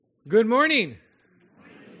Good morning.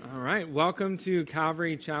 All right, welcome to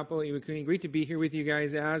Calvary Chapel, Iwakuni. Great to be here with you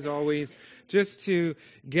guys as always, just to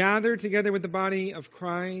gather together with the body of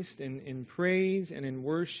Christ and in praise and in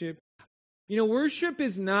worship. You know, worship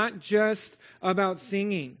is not just about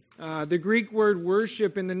singing. The Greek word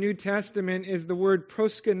worship in the New Testament is the word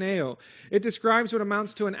proskuneo. It describes what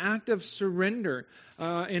amounts to an act of surrender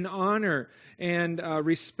and honor and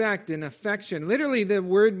respect and affection. Literally, the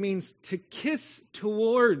word means to kiss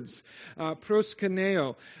towards,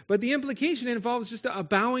 proskuneo. But the implication involves just a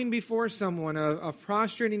bowing before someone, of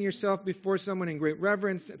prostrating yourself before someone in great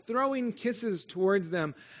reverence, throwing kisses towards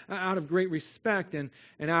them out of great respect and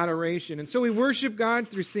adoration. And so we worship God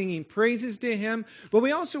through singing praises to Him, but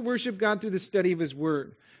we also worship God through the study of His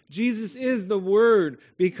Word. Jesus is the Word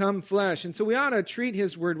become flesh. And so we ought to treat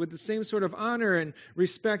His Word with the same sort of honor and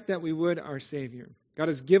respect that we would our Savior. God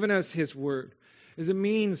has given us His Word as a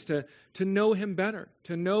means to know Him better,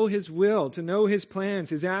 to know His will, to know His plans,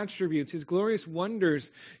 His attributes, His glorious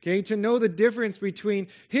wonders, okay, to know the difference between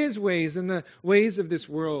His ways and the ways of this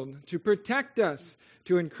world, to protect us,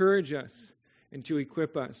 to encourage us, and to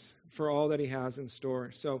equip us for all that He has in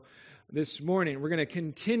store. So this morning, we're going to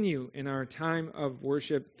continue in our time of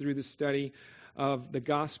worship through the study of the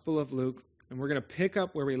Gospel of Luke. And we're going to pick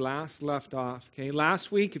up where we last left off. Okay,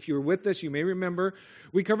 last week, if you were with us, you may remember,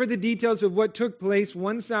 we covered the details of what took place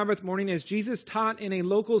one Sabbath morning as Jesus taught in a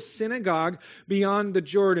local synagogue beyond the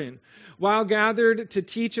Jordan. While gathered to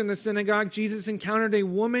teach in the synagogue, Jesus encountered a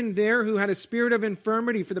woman there who had a spirit of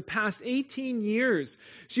infirmity for the past 18 years.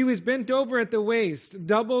 She was bent over at the waist,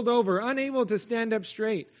 doubled over, unable to stand up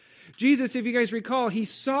straight. Jesus, if you guys recall, He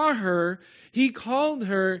saw her, He called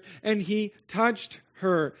her, and He touched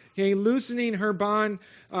her, okay, loosening her bond,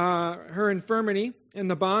 her infirmity, and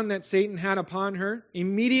the bond that Satan had upon her.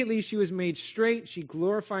 Immediately she was made straight. She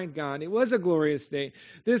glorified God. It was a glorious day.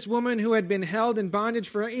 This woman who had been held in bondage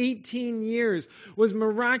for 18 years was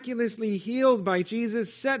miraculously healed by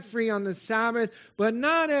Jesus, set free on the Sabbath, but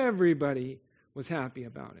not everybody was happy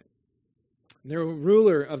about it. The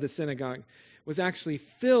ruler of the synagogue was actually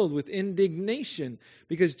filled with indignation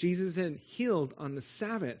because Jesus had healed on the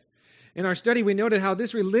Sabbath. In our study, we noted how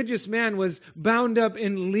this religious man was bound up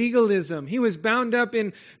in legalism. He was bound up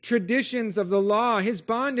in traditions of the law. His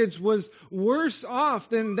bondage was worse off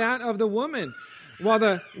than that of the woman. While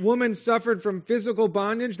the woman suffered from physical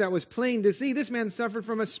bondage that was plain to see, this man suffered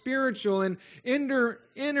from a spiritual and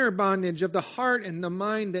inner bondage of the heart and the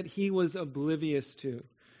mind that he was oblivious to.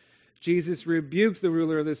 Jesus rebuked the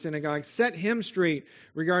ruler of the synagogue, set him straight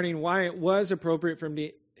regarding why it was appropriate for him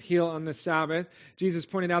to heal on the Sabbath. Jesus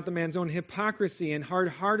pointed out the man's own hypocrisy and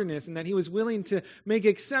hard-heartedness, and that he was willing to make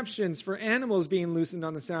exceptions for animals being loosened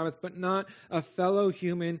on the Sabbath, but not a fellow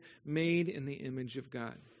human made in the image of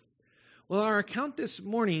God. Well, our account this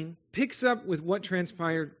morning picks up with what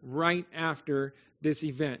transpired right after this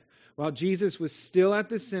event. While Jesus was still at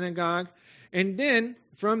the synagogue, and then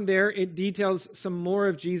from there it details some more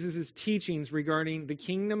of Jesus' teachings regarding the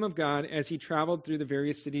kingdom of God as he traveled through the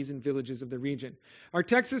various cities and villages of the region. Our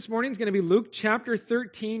text this morning is going to be Luke chapter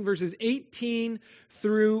 13, verses 18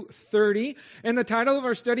 through 30. And the title of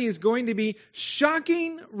our study is going to be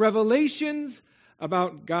Shocking Revelations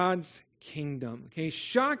about God's Kingdom. Okay,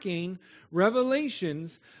 shocking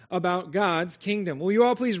revelations about God's kingdom. Will you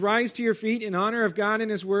all please rise to your feet in honor of God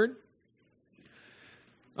and His Word?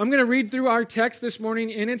 I'm going to read through our text this morning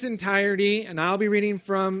in its entirety, and I'll be reading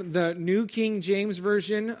from the New King James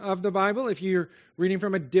Version of the Bible. If you're reading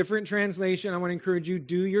from a different translation, I want to encourage you,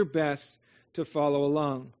 do your best to follow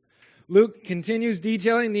along. Luke continues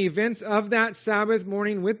detailing the events of that Sabbath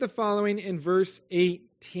morning with the following in verse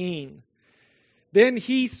 18. Then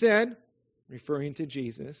he said, referring to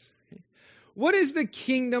Jesus, "What is the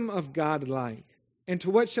kingdom of God like? And to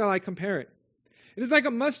what shall I compare it? It is like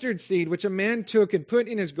a mustard seed which a man took and put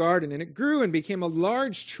in his garden, and it grew and became a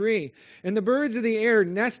large tree, and the birds of the air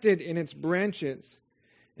nested in its branches."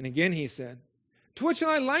 And again he said, "To what shall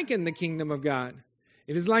I liken the kingdom of God?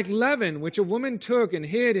 It is like leaven which a woman took and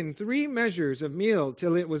hid in 3 measures of meal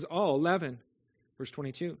till it was all leaven." Verse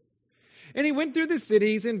 22. "And he went through the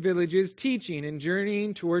cities and villages, teaching and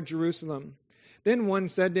journeying toward Jerusalem. Then one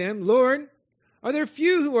said to him, 'Lord, are there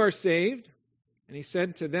few who are saved?' And he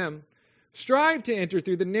said to them, 'Strive to enter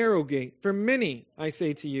through the narrow gate, for many, I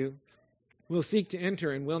say to you, will seek to enter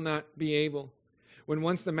and will not be able. When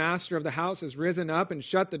once the master of the house has risen up and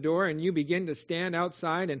shut the door, and you begin to stand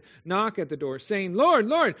outside and knock at the door, saying, Lord,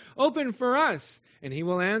 Lord, open for us. And he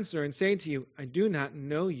will answer and say to you, I do not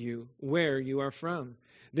know you, where you are from.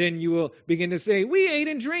 Then you will begin to say, we ate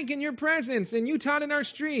and drank in your presence, and you taught in our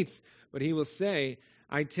streets. But he will say,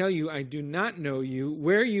 I tell you, I do not know you,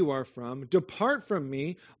 where you are from. Depart from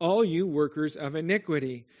me, all you workers of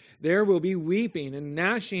iniquity. There will be weeping and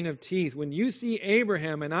gnashing of teeth when you see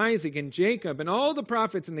Abraham and Isaac and Jacob and all the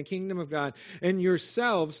prophets in the kingdom of God, and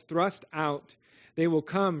yourselves thrust out. They will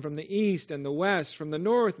come from the east and the west, from the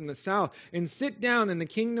north and the south, and sit down in the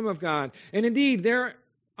kingdom of God. And indeed, there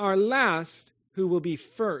are last who will be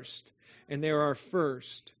first, and there are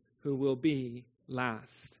first who will be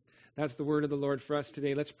last. That's the word of the Lord for us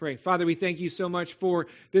today. Let's pray. Father, we thank you so much for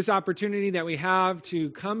this opportunity that we have to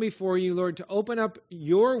come before you, Lord, to open up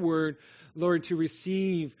your word, Lord, to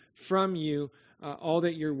receive from you all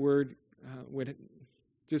that your word would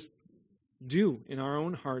just do in our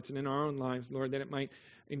own hearts and in our own lives, Lord, that it might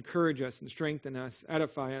encourage us and strengthen us,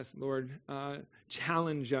 edify us, Lord,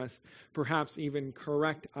 challenge us, perhaps even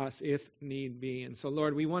correct us if need be. And so,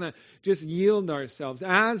 Lord, we want to just yield ourselves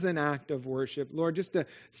as an act of worship, Lord, just to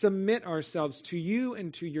submit ourselves to you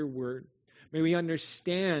and to your word. May we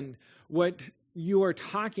understand what you are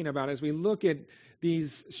talking about as we look at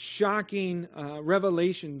these shocking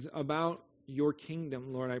revelations about your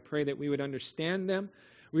kingdom, Lord. I pray that we would understand them.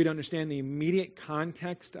 We'd understand the immediate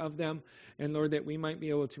context of them, and Lord, that we might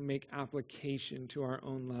be able to make application to our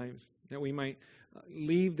own lives, that we might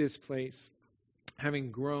leave this place having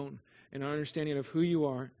grown in our understanding of who you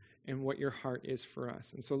are and what your heart is for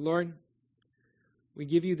us. And so, Lord, we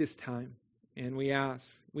give you this time, and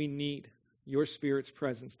we need your Spirit's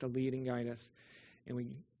presence to lead and guide us. And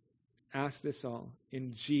we ask this all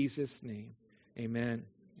in Jesus' name. Amen.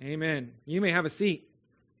 Amen. You may have a seat.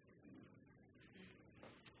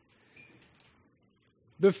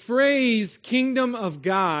 The phrase kingdom of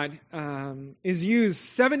God is used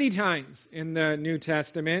 70 times in the New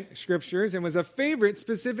Testament scriptures and was a favorite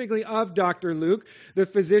specifically of Dr. Luke, the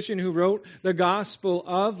physician who wrote the Gospel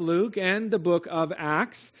of Luke and the book of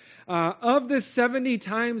Acts. Of the 70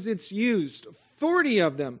 times it's used, 40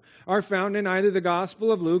 of them are found in either the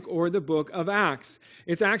Gospel of Luke or the book of Acts.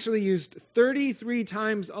 It's actually used 33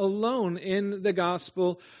 times alone in the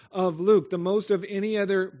Gospel of Luke, the most of any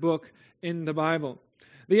other book in the Bible.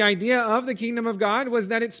 The idea of the kingdom of God was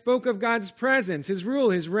that it spoke of God's presence, His rule,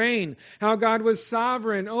 His reign, how God was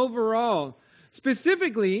sovereign over all.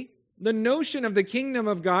 Specifically, the notion of the kingdom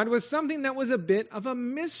of God was something that was a bit of a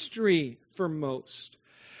mystery for most.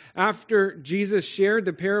 After Jesus shared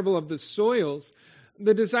the parable of the soils,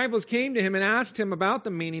 the disciples came to Him and asked Him about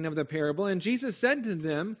the meaning of the parable, and Jesus said to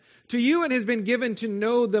them, "To you it has been given to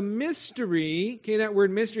know the mystery," okay, that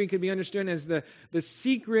word mystery could be understood as the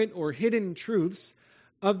secret or hidden truths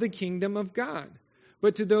of the kingdom of God.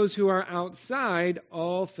 But to those who are outside,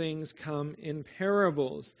 all things come in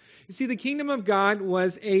parables. You see, the kingdom of God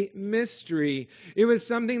was a mystery. It was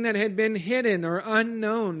something that had been hidden or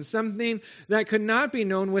unknown, something that could not be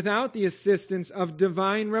known without the assistance of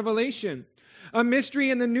divine revelation. A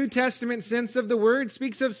mystery in the New Testament sense of the word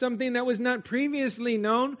speaks of something that was not previously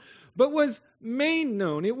known, but was made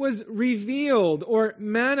known. It was revealed or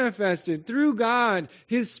manifested through God,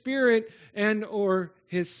 His Spirit, and or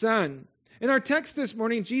His Son. In our text this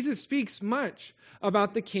morning, Jesus speaks much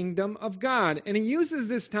about the kingdom of God, and He uses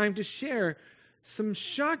this time to share some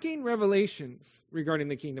shocking revelations regarding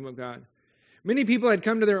the kingdom of God. Many people had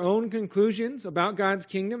come to their own conclusions about God's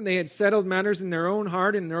kingdom. They had settled matters in their own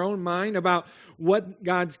heart and their own mind about what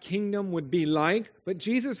God's kingdom would be like. But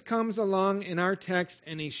Jesus comes along in our text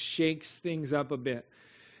and He shakes things up a bit.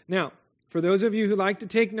 Now, for those of you who like to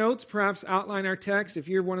take notes, perhaps outline our text. If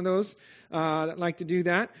you're one of those that like to do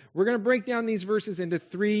that, we're going to break down these verses into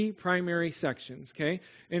 3 primary sections. Okay,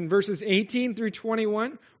 in verses 18 through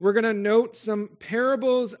 21, we're going to note some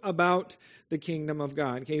parables about the kingdom of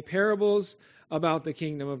God. Okay, parables about the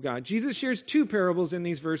kingdom of God. Jesus shares 2 parables in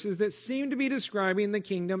these verses that seem to be describing the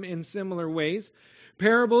kingdom in similar ways.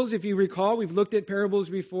 Parables, if you recall, we've looked at parables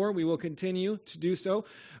before. We will continue to do so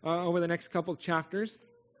over the next couple of chapters.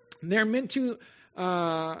 They're meant to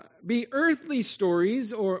be earthly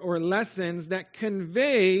stories or lessons that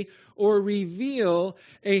convey or reveal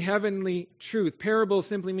a heavenly truth. Parable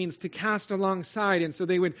simply means to cast alongside, and so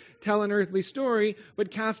they would tell an earthly story,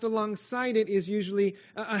 but cast alongside it is usually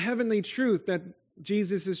a heavenly truth that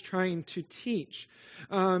Jesus is trying to teach.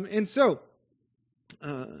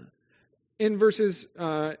 In verses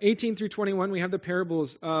 18 through 21, we have the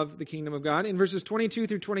parables of the kingdom of God. In verses 22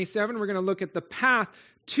 through 27, we're going to look at the path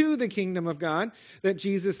to the kingdom of God that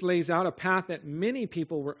Jesus lays out, a path that many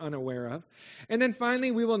people were unaware of. And then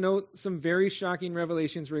finally, we will note some very shocking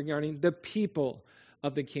revelations regarding the people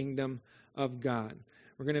of the kingdom of God.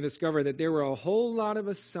 We're going to discover that there were a whole lot of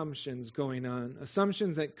assumptions going on,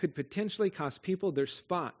 assumptions that could potentially cost people their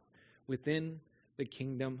spot within the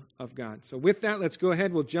kingdom of God. So with that, let's go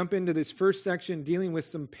ahead. We'll jump into this first section dealing with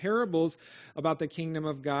some parables about the kingdom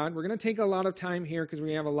of God. We're going to take a lot of time here because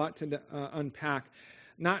we have a lot to unpack,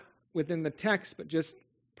 not within the text, but just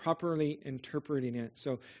properly interpreting it.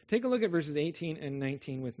 So take a look at verses 18 and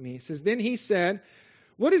 19 with me. It says, "Then he said,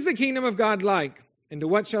 'What is the kingdom of God like? And to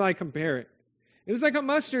what shall I compare it? It is like a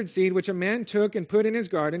mustard seed which a man took and put in his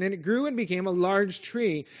garden, and it grew and became a large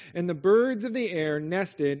tree, and the birds of the air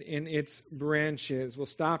nested in its branches.'" We'll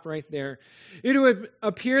stop right there. It would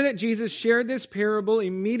appear that Jesus shared this parable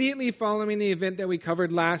immediately following the event that we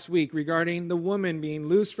covered last week regarding the woman being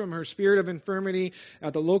loosed from her spirit of infirmity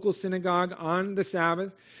at the local synagogue on the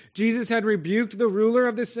Sabbath. Jesus had rebuked the ruler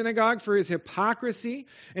of the synagogue for his hypocrisy,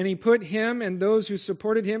 and he put him and those who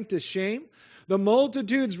supported him to shame. The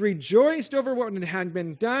multitudes rejoiced over what had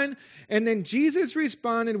been done, and then Jesus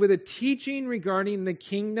responded with a teaching regarding the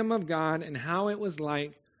kingdom of God and how it was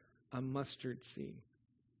like a mustard seed.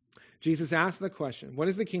 Jesus asked the question, "What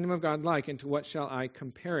is the kingdom of God like, and to what shall I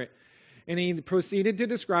compare it?" And he proceeded to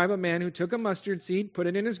describe a man who took a mustard seed, put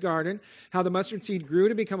it in his garden, how the mustard seed grew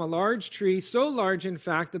to become a large tree, so large, in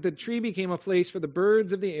fact, that the tree became a place for the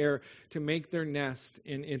birds of the air to make their nest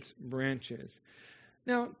in its branches.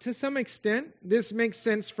 Now, to some extent, this makes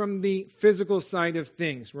sense from the physical side of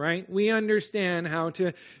things, right? We understand how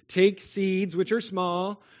to take seeds, which are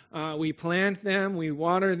small, we plant them, we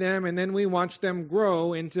water them, and then we watch them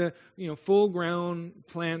grow into, full-grown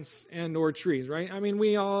plants and or trees, right? I mean,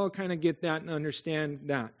 we all kind of get that and understand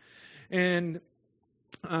that. And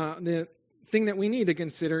the thing that we need to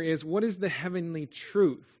consider is, what is the heavenly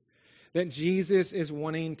truth that Jesus is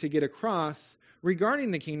wanting to get across regarding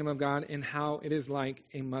the kingdom of God and how it is like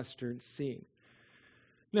a mustard seed?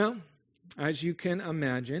 Now, as you can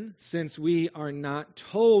imagine, since we are not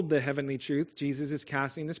told the heavenly truth, Jesus is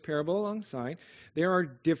casting this parable alongside. There are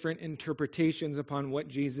different interpretations upon what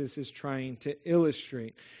Jesus is trying to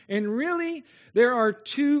illustrate. And really, there are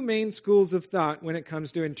two main schools of thought when it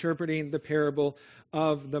comes to interpreting the parable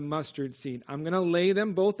of the mustard seed. I'm going to lay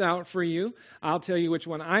them both out for you. I'll tell you which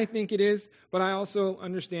one I think it is, but I also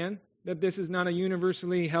understand that this is not a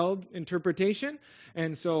universally held interpretation,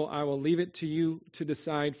 and so I will leave it to you to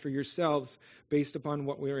decide for yourselves based upon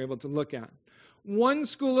what we are able to look at. One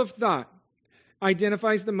school of thought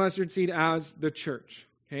identifies the mustard seed as the church.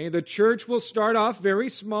 Okay, the church will start off very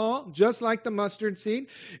small, just like the mustard seed.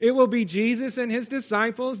 It will be Jesus and his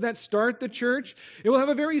disciples that start the church. It will have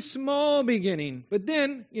a very small beginning, but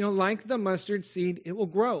then, like the mustard seed, it will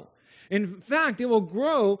grow. In fact, it will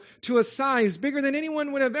grow to a size bigger than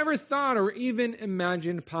anyone would have ever thought or even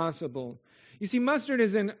imagined possible. You see, mustard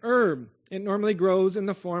is an herb. It normally grows in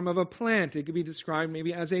the form of a plant. It could be described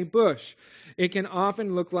maybe as a bush. It can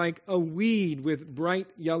often look like a weed with bright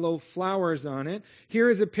yellow flowers on it. Here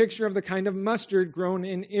is a picture of the kind of mustard grown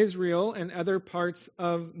in Israel and other parts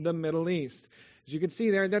of the Middle East. As you can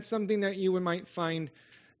see there, that's something that you might find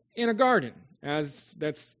in a garden, as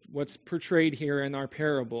that's what's portrayed here in our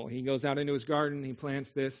parable. He goes out into his garden, he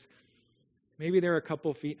plants this. Maybe they're a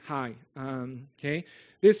couple feet high. There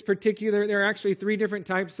are actually 3 different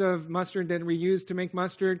types of mustard that we use to make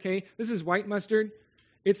mustard. Okay, this is white mustard.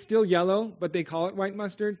 It's still yellow, but they call it white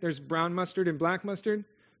mustard. There's brown mustard and black mustard,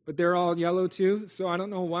 but they're all yellow too, so I don't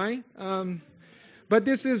know why. But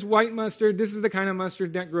this is white mustard. This is the kind of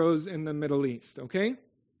mustard that grows in the Middle East, okay?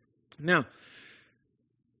 Now,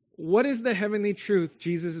 what is the heavenly truth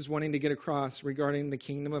Jesus is wanting to get across regarding the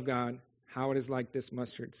kingdom of God, how it is like this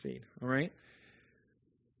mustard seed, all right?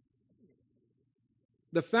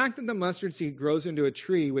 The fact that the mustard seed grows into a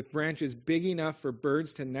tree with branches big enough for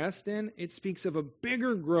birds to nest in, it speaks of a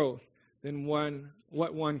bigger growth than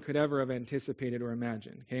what one could ever have anticipated or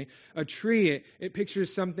imagined. Okay, a tree, it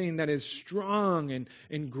pictures something that is strong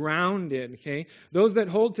and grounded. Okay, those that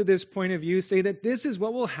hold to this point of view say that this is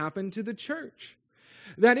what will happen to the church,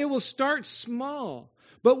 that it will start small,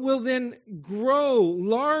 but will then grow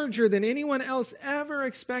larger than anyone else ever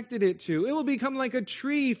expected it to. It will become like a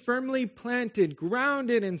tree firmly planted,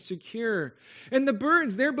 grounded, and secure. And the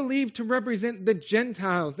birds, they're believed to represent the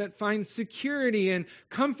Gentiles that find security and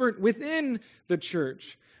comfort within the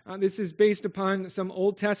church. This is based upon some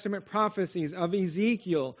Old Testament prophecies of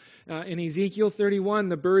Ezekiel. In Ezekiel 31,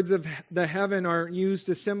 the birds of the heaven are used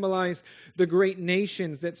to symbolize the great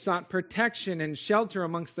nations that sought protection and shelter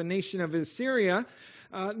amongst the nation of Assyria.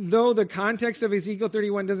 Though the context of Ezekiel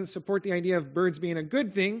 31 doesn't support the idea of birds being a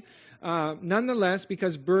good thing, nonetheless,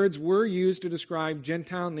 because birds were used to describe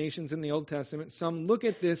Gentile nations in the Old Testament, some look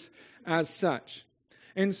at this as such.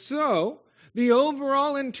 And so, The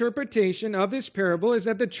overall interpretation of this parable is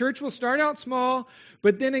that the church will start out small,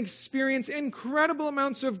 but then experience incredible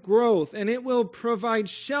amounts of growth, and it will provide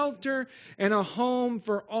shelter and a home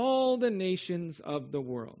for all the nations of the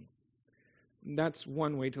world. That's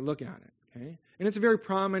one way to look at it. Okay? And it's a very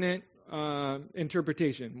prominent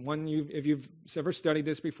interpretation. One if you've ever studied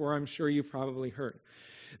this before, I'm sure you've probably heard.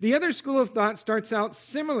 The other school of thought starts out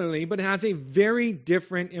similarly, but has a very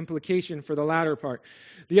different implication for the latter part.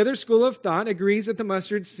 The other school of thought agrees that the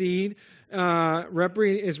mustard seed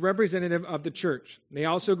is representative of the church. They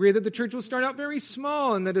also agree that the church will start out very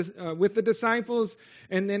small with the disciples,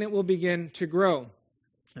 and then it will begin to grow.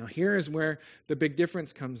 Now, here is where the big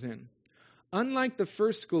difference comes in. Unlike the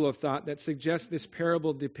first school of thought that suggests this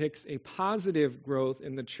parable depicts a positive growth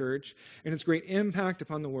in the church and its great impact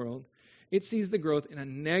upon the world, it sees the growth in a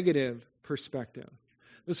negative perspective.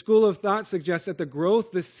 The school of thought suggests that the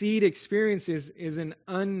growth the seed experiences is an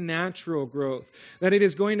unnatural growth, that it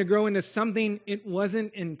is going to grow into something it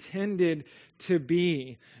wasn't intended to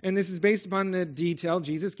be. And this is based upon the detail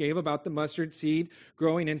Jesus gave about the mustard seed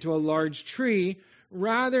growing into a large tree,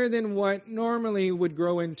 rather than what normally would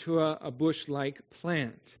grow into a bush-like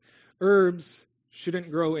plant. Herbs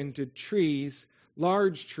shouldn't grow into trees,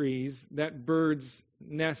 large trees that birds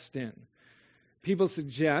nest in. People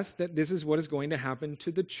suggest that this is what is going to happen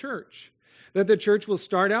to the church. That the church will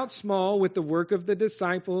start out small with the work of the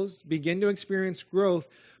disciples, begin to experience growth,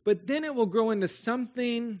 but then it will grow into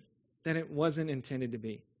something that it wasn't intended to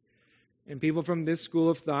be. And people from this school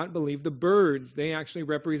of thought believe the birds, they actually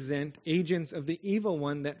represent agents of the evil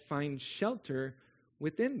one that find shelter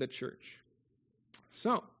within the church.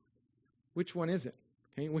 So, which one is it?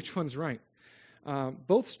 Okay, which one's right?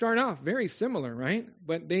 Both start off very similar, right?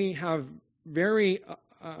 But they have very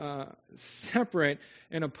separate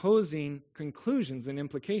and opposing conclusions and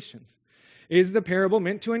implications. Is the parable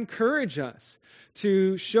meant to encourage us,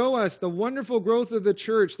 to show us the wonderful growth of the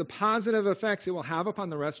church, the positive effects it will have upon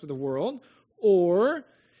the rest of the world? Or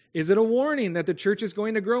is it a warning that the church is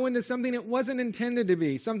going to grow into something it wasn't intended to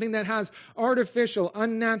be, something that has artificial,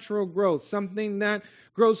 unnatural growth, something that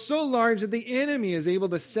grows so large that the enemy is able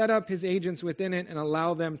to set up his agents within it and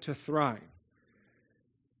allow them to thrive?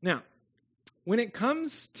 Now, when it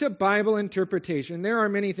comes to Bible interpretation, there are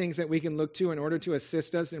many things that we can look to in order to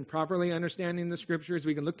assist us in properly understanding the Scriptures.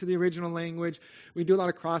 We can look to the original language. We do a lot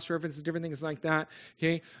of cross-references, different things like that.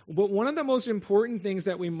 Okay, but one of the most important things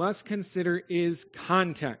that we must consider is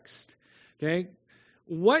context. Okay,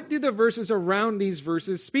 what do the verses around these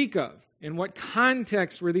verses speak of? In what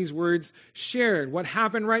context were these words shared? What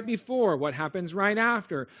happened right before? What happens right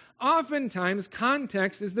after? Oftentimes,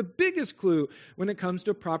 context is the biggest clue when it comes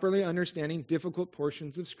to properly understanding difficult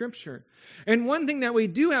portions of Scripture. And one thing that we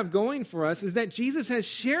do have going for us is that Jesus has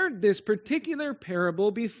shared this particular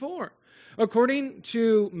parable before. According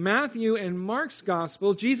to Matthew and Mark's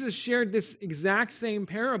gospel, Jesus shared this exact same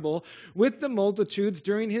parable with the multitudes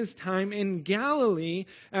during his time in Galilee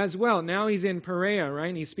as well. Now he's in Perea, right?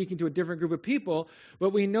 And he's speaking to a different group of people,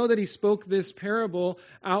 but we know that he spoke this parable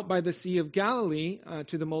out by the Sea of Galilee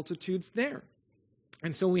to the multitudes there.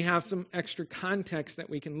 And so we have some extra context that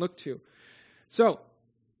we can look to. So,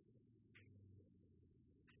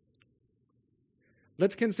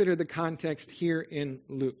 let's consider the context here in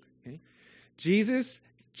Luke. Okay? Jesus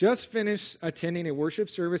just finished attending a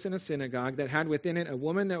worship service in a synagogue that had within it a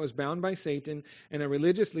woman that was bound by Satan and a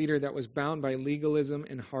religious leader that was bound by legalism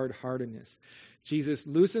and hard-heartedness. Jesus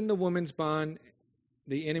loosened the woman's bond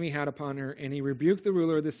the enemy had upon her, and he rebuked the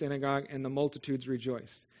ruler of the synagogue, and the multitudes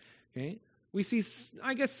rejoiced. Okay? We see,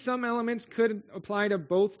 I guess, some elements could apply to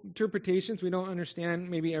both interpretations. We don't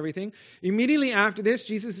understand maybe everything. Immediately after this,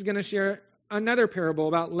 Jesus is going to share another parable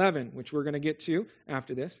about leaven, which we're going to get to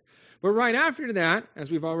after this. But right after that, as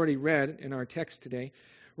we've already read in our text today,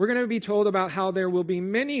 we're going to be told about how there will be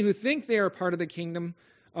many who think they are part of the kingdom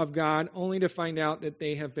of God, only to find out that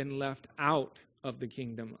they have been left out of the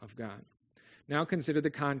kingdom of God. Now consider the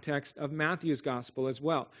context of Matthew's gospel as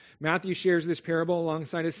well. Matthew shares this parable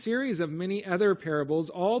alongside a series of many other parables,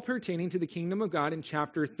 all pertaining to the kingdom of God in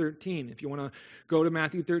chapter 13. If you want to go to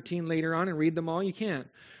Matthew 13 later on and read them all, you can.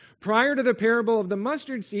 Prior to the parable of the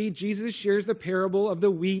mustard seed, Jesus shares the parable of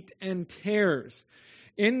the wheat and tares.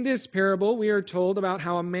 In this parable, we are told about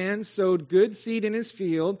how a man sowed good seed in his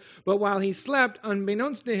field, but while he slept,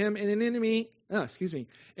 unbeknownst to him, an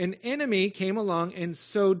enemy came along and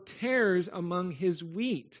sowed tares among his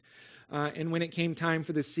wheat. And when it came time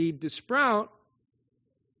for the seed to sprout,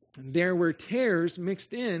 there were tares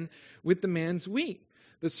mixed in with the man's wheat.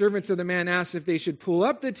 The servants of the man asked if they should pull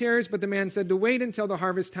up the tares, but the man said to wait until the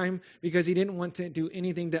harvest time because he didn't want to do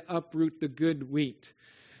anything to uproot the good wheat.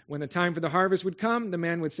 When the time for the harvest would come, the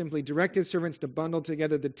man would simply direct his servants to bundle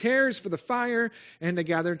together the tares for the fire and to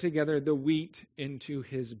gather together the wheat into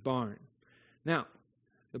his barn. Now,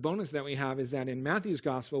 the bonus that we have is that in Matthew's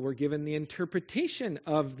gospel, we're given the interpretation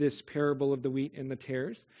of this parable of the wheat and the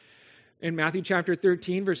tares. In Matthew chapter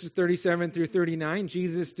 13, verses 37 through 39,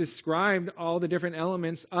 Jesus described all the different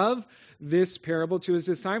elements of this parable to his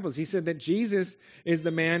disciples. He said that Jesus is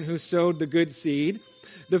the man who sowed the good seed.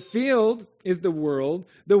 The field is the world.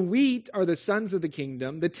 The wheat are the sons of the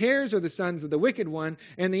kingdom. The tares are the sons of the wicked one.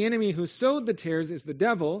 And the enemy who sowed the tares is the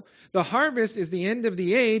devil. The harvest is the end of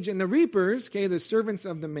the age. And the reapers, the servants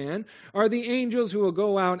of the man, are the angels who will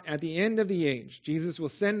go out at the end of the age. Jesus will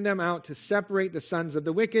send them out to separate the sons of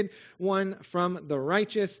the wicked one from the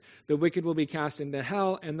righteous. The wicked will be cast into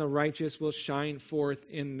hell, and the righteous will shine forth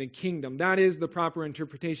in the kingdom. That is the proper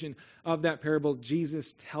interpretation of that parable.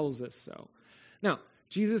 Jesus tells us so. Now,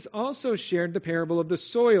 Jesus also shared the parable of the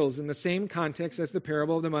soils in the same context as the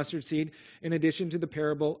parable of the mustard seed, in addition to the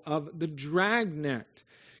parable of the dragnet.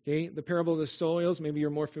 The parable of the soils, maybe you're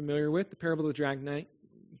more familiar with. The parable of the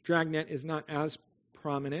dragnet is not as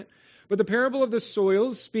prominent. But the parable of the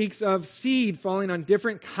soils speaks of seed falling on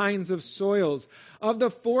different kinds of soils. Of the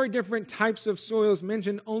 4 different types of soils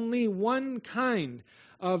mentioned, only one kind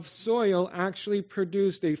of soil actually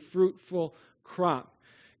produced a fruitful crop.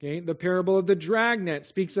 The parable of the dragnet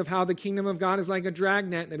speaks of how the kingdom of God is like a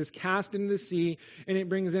dragnet that is cast into the sea, and it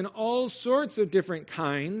brings in all sorts of different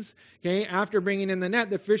kinds. After bringing in the net,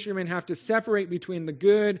 the fishermen have to separate between the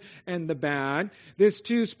good and the bad. This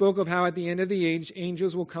too spoke of how at the end of the age,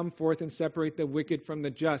 angels will come forth and separate the wicked from the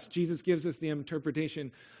just. Jesus gives us the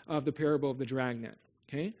interpretation of the parable of the dragnet.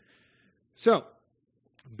 So,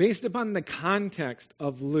 based upon the context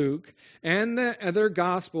of Luke and the other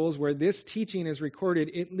Gospels where this teaching is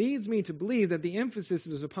recorded, it leads me to believe that the emphasis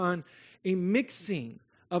is upon a mixing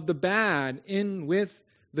of the bad in with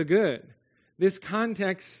the good. This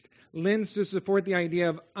context lends to support the idea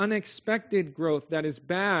of unexpected growth that is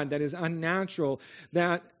bad, that is unnatural,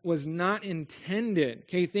 that was not intended.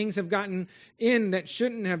 Things have gotten in that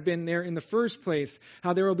shouldn't have been there in the first place.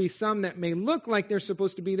 How there will be some that may look like they're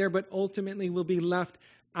supposed to be there, but ultimately will be left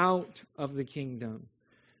out of the kingdom.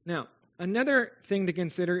 Now, another thing to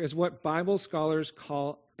consider is what Bible scholars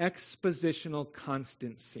call expositional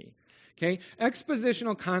constancy.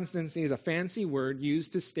 Expositional constancy is a fancy word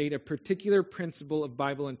used to state a particular principle of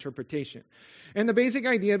Bible interpretation. And the basic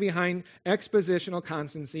idea behind expositional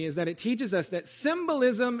constancy is that it teaches us that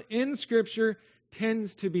symbolism in Scripture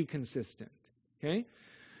tends to be consistent.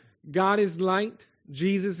 God is light.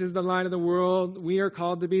 Jesus is the light of the world. We are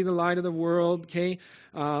called to be the light of the world.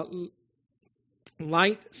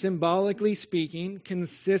 Light, symbolically speaking,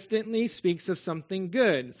 consistently speaks of something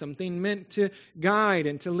good, something meant to guide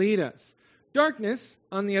and to lead us. Darkness,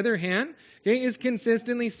 on the other hand, is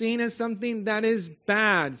consistently seen as something that is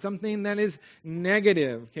bad, something that is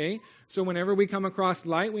negative. So whenever we come across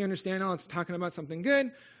light, we understand, it's talking about something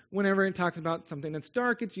good. Whenever it talks about something that's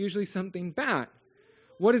dark, it's usually something bad.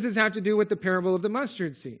 What does this have to do with the parable of the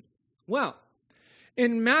mustard seed? Well,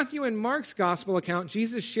 in Matthew and Mark's gospel account,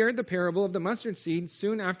 Jesus shared the parable of the mustard seed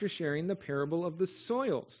soon after sharing the parable of the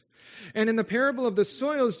soils. And in the parable of the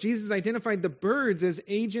soils, Jesus identified the birds as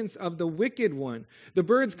agents of the wicked one. The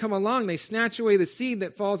birds come along, they snatch away the seed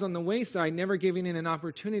that falls on the wayside, never giving it an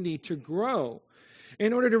opportunity to grow.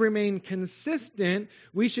 In order to remain consistent,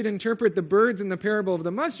 we should interpret the birds in the parable of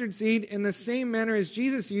the mustard seed in the same manner as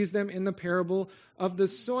Jesus used them in the parable of the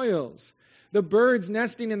soils. The birds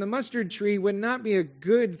nesting in the mustard tree would not be a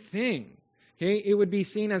good thing. It would be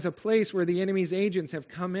seen as a place where the enemy's agents have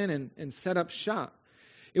come in and set up shop.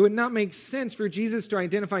 It would not make sense for Jesus to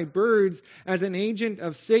identify birds as an agent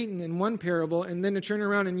of Satan in one parable and then to turn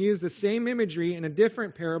around and use the same imagery in a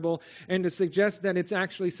different parable and to suggest that it's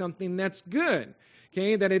actually something that's good.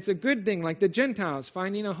 That it's a good thing, like the Gentiles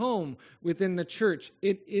finding a home within the church.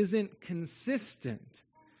 It isn't consistent,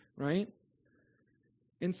 right?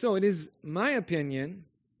 And so it is my opinion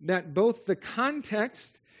that both the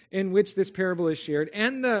context in which this parable is shared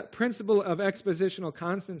and the principle of expositional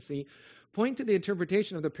constancy point to the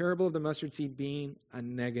interpretation of the parable of the mustard seed being a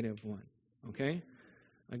negative one.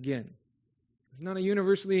 Again, it's not a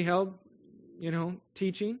universally held,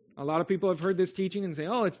 teaching. A lot of people have heard this teaching and say,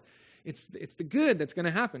 it's the good that's going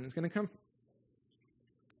to happen. It's going to come.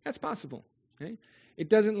 That's possible. It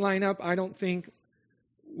doesn't line up, I don't think,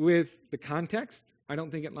 with the context. I don't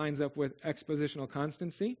think it lines up with expositional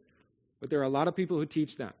constancy. But there are a lot of people who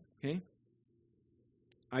teach that.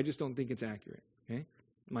 I just don't think it's accurate.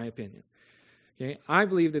 My opinion. Okay, I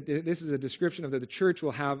believe that this is a description of that the church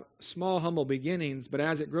will have small, humble beginnings, but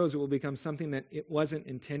as it grows, it will become something that it wasn't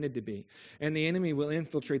intended to be. And the enemy will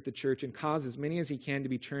infiltrate the church and cause as many as he can to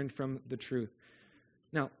be turned from the truth.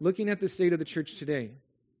 Now, looking at the state of the church today,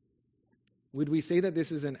 would we say that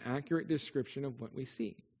this is an accurate description of what we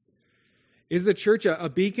see? Is the church a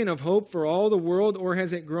beacon of hope for all the world, or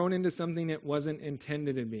has it grown into something it wasn't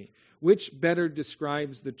intended to be? Which better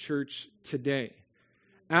describes the church today?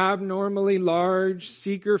 Abnormally large,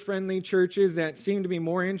 seeker-friendly churches that seem to be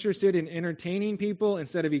more interested in entertaining people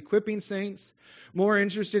instead of equipping saints, more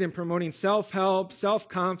interested in promoting self-help,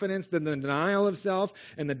 self-confidence, than the denial of self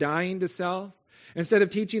and the dying to self. Instead of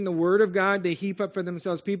teaching the Word of God, they heap up for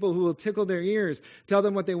themselves people who will tickle their ears, tell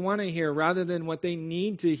them what they want to hear rather than what they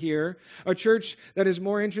need to hear. A church that is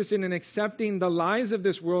more interested in accepting the lies of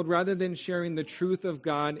this world rather than sharing the truth of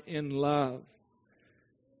God in love.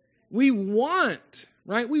 We want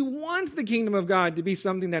the kingdom of God to be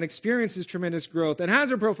something that experiences tremendous growth, that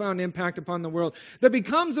has a profound impact upon the world, that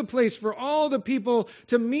becomes a place for all the people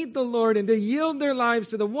to meet the Lord and to yield their lives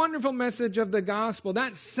to the wonderful message of the gospel.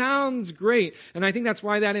 That sounds great. And I think that's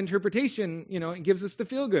why that interpretation, it gives us the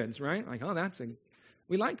feel-goods, right? Like,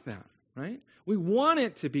 we like that, right? We want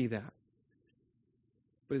it to be that.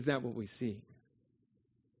 But is that what we see?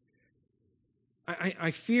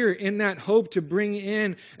 I fear in that hope to bring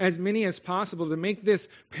in as many as possible, to make this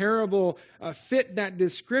parable fit that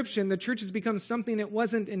description, the church has become something it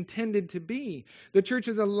wasn't intended to be. The church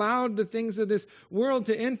has allowed the things of this world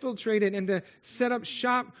to infiltrate it and to set up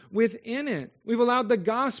shop within it. We've allowed the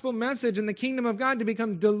gospel message and the kingdom of God to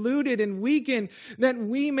become diluted and weakened, that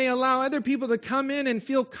we may allow other people to come in and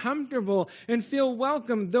feel comfortable and feel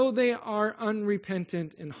welcome, though they are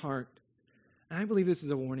unrepentant in heart. And I believe this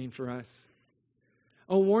is a warning for us.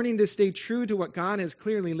 A warning to stay true to what God has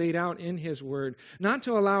clearly laid out in His Word, not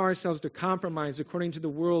to allow ourselves to compromise according to the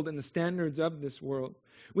world and the standards of this world.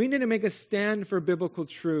 We need to make a stand for biblical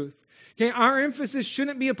truth. Okay, our emphasis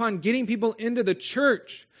shouldn't be upon getting people into the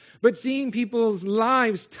church, but seeing people's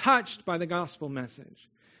lives touched by the gospel message.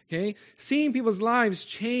 Okay, seeing people's lives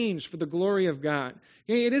changed for the glory of God.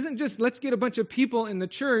 Okay, it isn't just let's get a bunch of people in the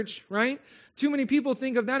church, right? Too many people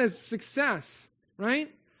think of that as success,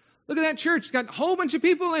 right? Look at that church. It's got a whole bunch of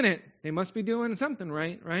people in it. They must be doing something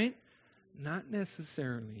right? Not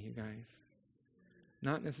necessarily, you guys.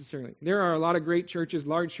 Not necessarily. There are a lot of great churches,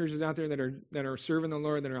 large churches out there that are serving the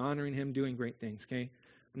Lord, that are honoring Him, doing great things, okay?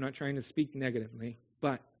 I'm not trying to speak negatively,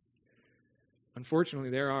 but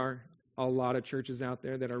unfortunately there are a lot of churches out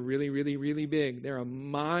there that are really, really, really big. They're a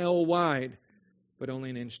mile wide, but only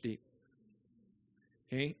an inch deep.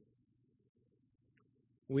 Okay?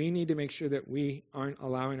 We need to make sure that we aren't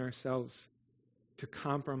allowing ourselves to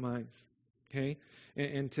compromise, okay,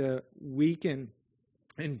 and to weaken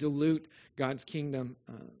and dilute God's kingdom.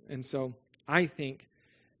 And so I think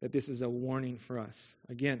that this is a warning for us.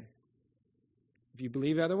 Again, if you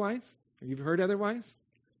believe otherwise, or you've heard otherwise,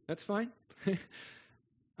 that's fine.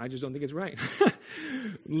 I just don't think it's right.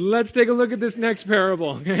 Let's take a look at this next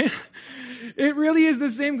parable, okay? It really is the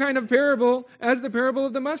same kind of parable as the parable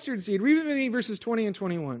of the mustard seed. Read with me verses 20 and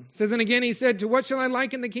 21. It says, "And again he said, 'To what shall I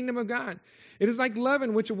liken the kingdom of God? It is like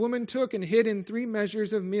leaven, which a woman took and hid in 3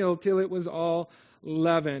 measures of meal till it was all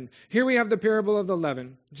leavened.'" Here we have the parable of the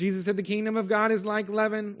leaven. Jesus said the kingdom of God is like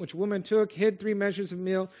leaven, which a woman took, hid 3 measures of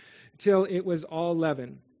meal till it was all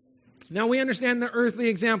leavened. Now we understand the earthly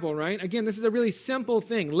example, right? Again, this is a really simple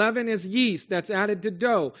thing. Leaven is yeast that's added to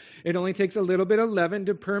dough. It only takes a little bit of leaven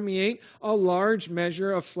to permeate a large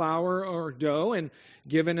measure of flour or dough, and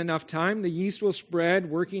given enough time, the yeast will spread,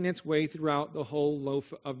 working its way throughout the whole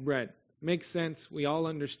loaf of bread. Makes sense. We all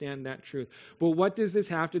understand that truth. But what does this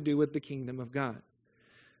have to do with the kingdom of God?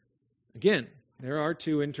 Again, there are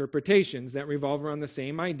 2 interpretations that revolve around the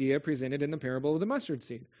same idea presented in the parable of the mustard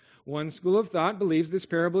seed. One school of thought believes this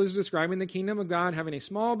parable is describing the kingdom of God having a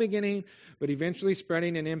small beginning, but eventually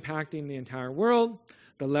spreading and impacting the entire world.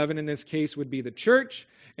 The leaven in this case would be the church,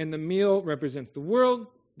 and the meal represents the world.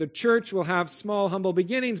 The church will have small, humble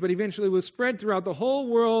beginnings, but eventually will spread throughout the whole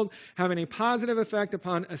world, having a positive effect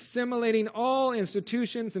upon assimilating all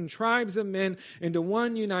institutions and tribes of men into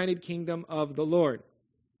one united kingdom of the Lord.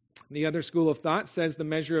 The other school of thought says the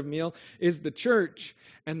measure of meal is the church,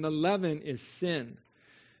 and the leaven is sin.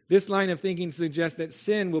 This line of thinking suggests that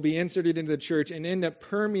sin will be inserted into the church and end up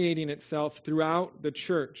permeating itself throughout the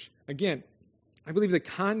church. Again, I believe the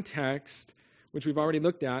context, which we've already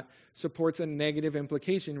looked at, supports a negative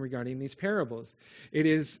implication regarding these parables. It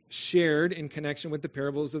is shared in connection with the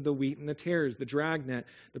parables of the wheat and the tares, the dragnet,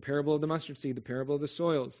 the parable of the mustard seed, the parable of the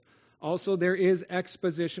soils. Also, there is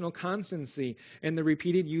expositional constancy and the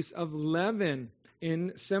repeated use of leaven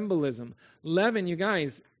in symbolism. Leaven, you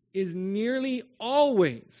guys, is nearly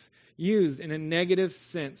always used in a negative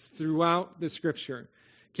sense throughout the Scripture.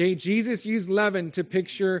 Okay, Jesus used leaven to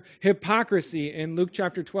picture hypocrisy in Luke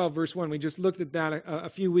chapter 12, verse 1. We just looked at that a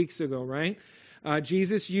few weeks ago, right?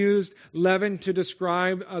 Jesus used leaven to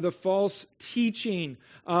describe the false teaching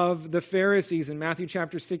of the Pharisees in Matthew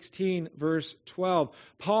chapter 16, verse 12.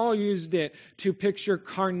 Paul used it to picture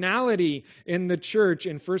carnality in the church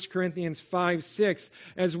in 1 Corinthians 5, 6,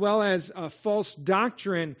 as well as false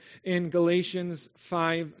doctrine in Galatians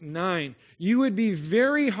 5, 9. You would be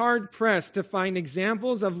very hard-pressed to find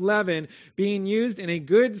examples of leaven being used in a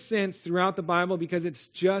good sense throughout the Bible because it's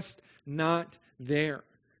just not there.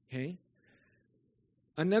 Okay?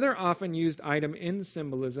 Another often used item in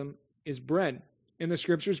symbolism is bread. In the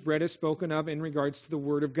Scriptures, bread is spoken of in regards to the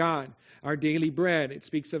Word of God. Our daily bread, it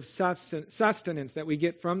speaks of sustenance that we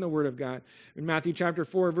get from the Word of God. In Matthew chapter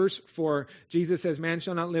 4, verse 4, Jesus says, "Man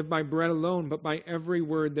shall not live by bread alone, but by every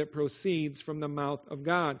word that proceeds from the mouth of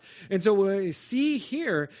God." And so what we see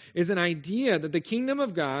here is an idea that the kingdom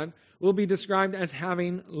of God will be described as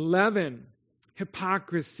having leaven.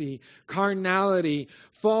 Hypocrisy, carnality,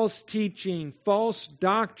 false teaching, false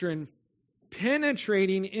doctrine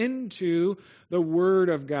penetrating into the Word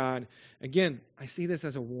of God. Again, I see this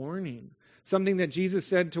as a warning. Something that Jesus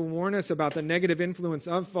said to warn us about the negative influence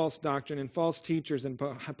of false doctrine and false teachers and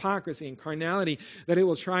hypocrisy and carnality, that it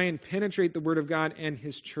will try and penetrate the Word of God and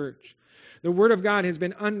His church. The Word of God has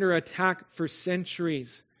been under attack for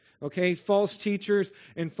centuries. Okay, false teachers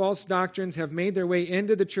and false doctrines have made their way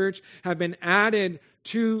into the church, have been added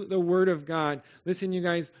to the Word of God. Listen, you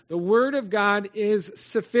guys, the Word of God is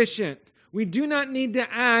sufficient. We do not need to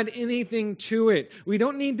add anything to it. We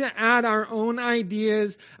don't need to add our own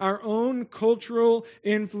ideas, our own cultural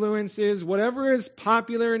influences, whatever is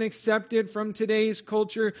popular and accepted from today's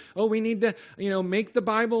culture. Oh, we need to, make the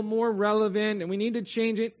Bible more relevant and we need to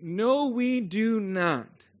change it. No, we do not.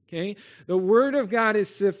 Okay? The Word of God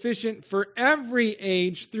is sufficient for every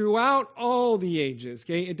age throughout all the ages.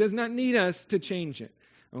 Okay? It does not need us to change it.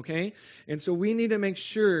 Okay? And so we need to make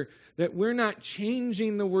sure that we're not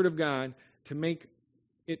changing the Word of God to make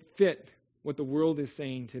it fit what the world is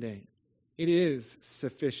saying today. It is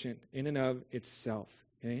sufficient in and of itself.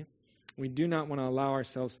 Okay? We do not want to allow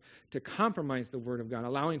ourselves to compromise the Word of God,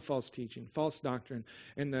 allowing false teaching, false doctrine,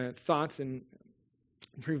 and the thoughts and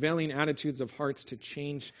prevailing attitudes of hearts to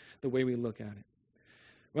change the way we look at it.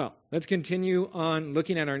 Well, let's continue on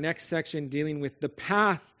looking at our next section dealing with the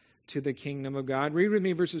path to the kingdom of God. Read with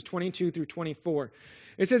me verses 22 through 24.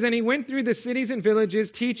 It says, "And he went through the cities and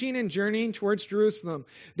villages, teaching and journeying towards Jerusalem.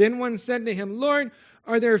 Then one said to him, 'Lord,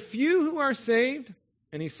 are there few who are saved?'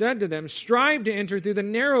 And he said to them, 'Strive to enter through the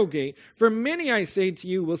narrow gate, for many, I say to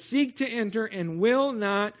you, will seek to enter and will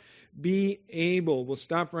not be able.'" We'll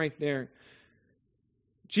stop right there.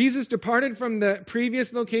 Jesus departed from the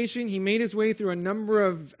previous location. He made his way through a number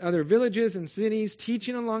of other villages and cities,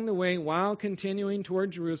 teaching along the way while continuing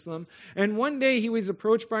toward Jerusalem. And one day he was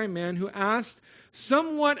approached by a man who asked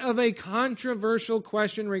somewhat of a controversial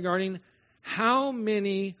question regarding how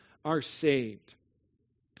many are saved.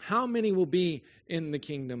 How many will be in the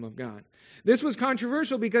kingdom of God? This was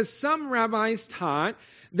controversial because some rabbis taught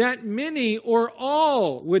that many or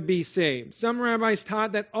all would be saved. Some rabbis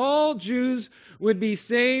taught that all Jews would be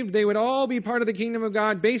saved. They would all be part of the kingdom of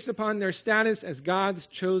God based upon their status as God's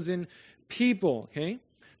chosen people. Okay?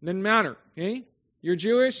 Doesn't matter. Okay? You're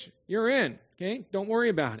Jewish, you're in. Okay? Don't worry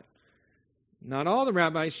about it. Not all the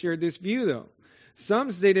rabbis shared this view, though.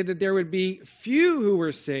 Some stated that there would be few who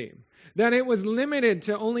were saved, that it was limited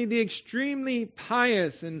to only the extremely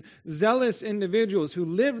pious and zealous individuals who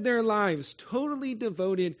lived their lives totally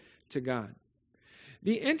devoted to God.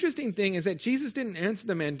 The interesting thing is that Jesus didn't answer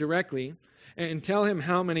the man directly and tell him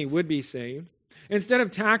how many would be saved. Instead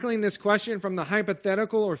of tackling this question from the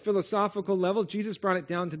hypothetical or philosophical level, Jesus brought it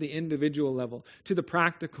down to the individual level, to the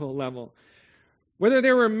practical level. Whether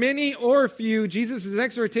there were many or few, Jesus'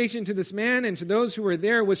 exhortation to this man and to those who were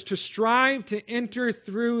there was to strive to enter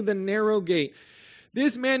through the narrow gate.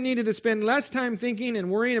 This man needed to spend less time thinking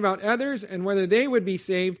and worrying about others and whether they would be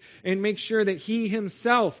saved and make sure that he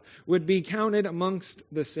himself would be counted amongst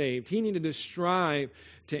the saved. He needed to strive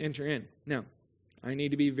to enter in. Now, I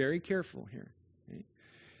need to be very careful here. Okay?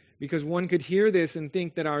 Because one could hear this and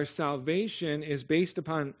think that our salvation is based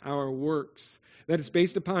upon our works, that it's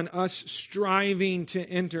based upon us striving to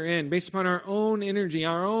enter in, based upon our own energy,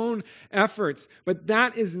 our own efforts. But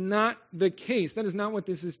that is not the case. That is not what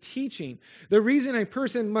this is teaching. The reason a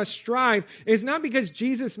person must strive is not because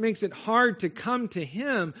Jesus makes it hard to come to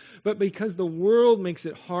Him, but because the world makes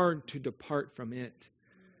it hard to depart from it.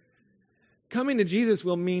 Coming to Jesus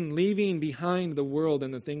will mean leaving behind the world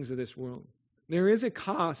and the things of this world. There is a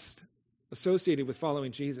cost associated with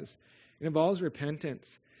following Jesus. It involves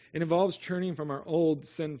repentance. It involves turning from our old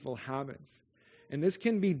sinful habits. And this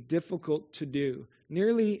can be difficult to do,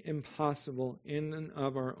 nearly impossible in and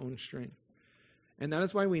of our own strength. And that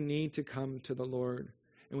is why we need to come to the Lord.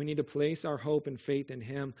 And we need to place our hope and faith in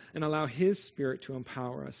Him and allow His Spirit to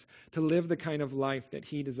empower us to live the kind of life that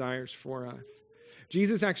He desires for us.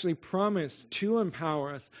 Jesus actually promised to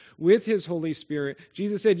empower us with His Holy Spirit.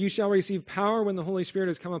 Jesus said, "You shall receive power when the Holy Spirit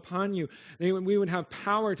has come upon you." We would have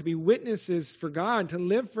power to be witnesses for God, to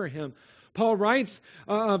live for Him. Paul writes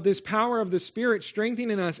of this power of the Spirit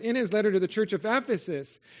strengthening us in his letter to the church of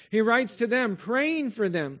Ephesus. He writes to them, praying for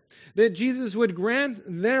them, that Jesus would grant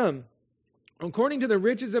them, according to the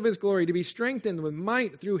riches of His glory, to be strengthened with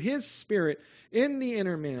might through His Spirit in the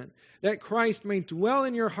inner man, that Christ may dwell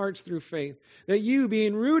in your hearts through faith, that you,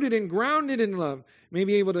 being rooted and grounded in love, may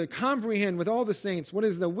be able to comprehend with all the saints what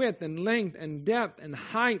is the width and length and depth and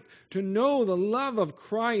height, to know the love of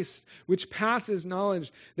Christ, which passes knowledge,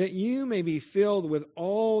 that you may be filled with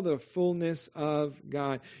all the fullness of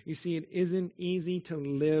God. You see, it isn't easy to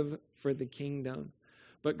live for the kingdom,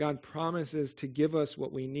 but God promises to give us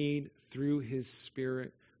what we need through His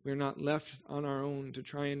Spirit. We're not left on our own to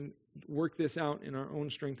try and work this out in our own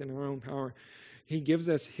strength and our own power. He gives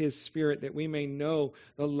us His Spirit that we may know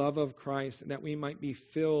the love of Christ, and that we might be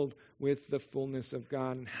filled with the fullness of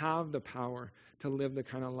God and have the power to live the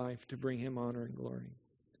kind of life to bring Him honor and glory.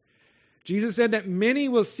 Jesus said that many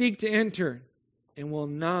will seek to enter and will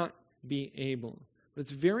not be able. But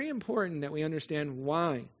it's very important that we understand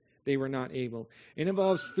why they were not able. It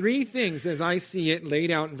involves three things as I see it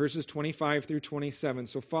laid out in verses 25 through 27.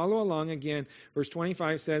 So follow along again. Verse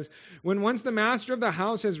 25 says, "When once the master of the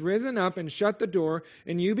house has risen up and shut the door,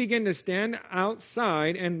 and you begin to stand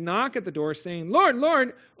outside and knock at the door, saying, 'Lord,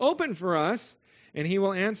 Lord, open for us,' and He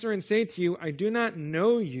will answer and say to you, 'I do not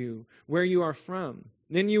know you, where you are from.'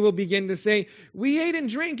 Then you will begin to say, 'We ate and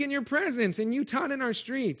drank in your presence, and you taught in our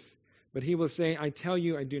streets.' But He will say, 'I tell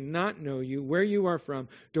you, I do not know you, where you are from.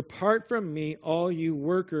 Depart from me, all you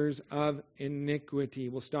workers of iniquity.'"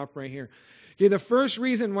 We'll stop right here. Okay, the first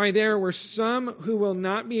reason why there were some who will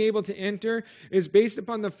not be able to enter is based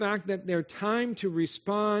upon the fact that their time to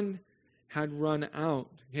respond had run out.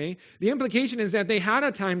 Okay? The implication is that they had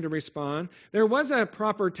a time to respond. There was a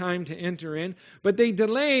proper time to enter in, but they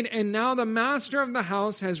delayed, and now the master of the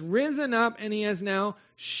house has risen up and he has now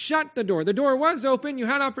shut the door. The door was open. You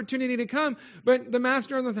had opportunity to come, but the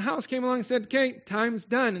master of the house came along and said, "Okay, time's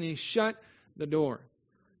done," and he shut the door.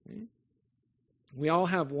 Okay? We all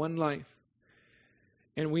have one life.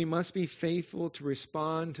 And we must be faithful to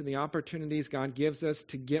respond to the opportunities God gives us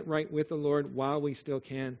to get right with the Lord while we still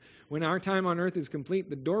can. When our time on earth is complete,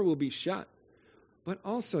 the door will be shut. But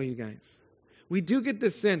also, you guys, we do get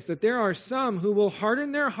the sense that there are some who will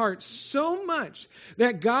harden their hearts so much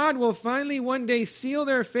that God will finally one day seal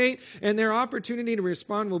their fate and their opportunity to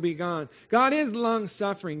respond will be gone. God is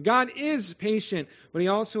long-suffering. God is patient, but He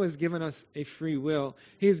also has given us a free will.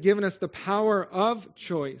 He has given us the power of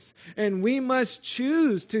choice, and we must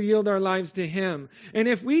choose to yield our lives to Him. And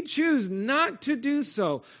if we choose not to do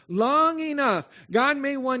so long enough, God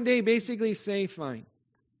may one day basically say, "Fine,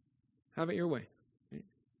 have it your way.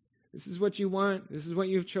 This is what you want. This is what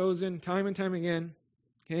you've chosen time and time again."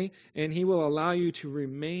 Okay? And He will allow you to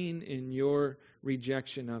remain in your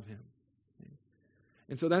rejection of Him. Okay?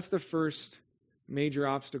 And so that's the first major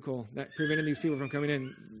obstacle that prevented these people from coming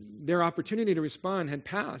in. Their opportunity to respond had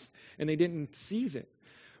passed, and they didn't seize it.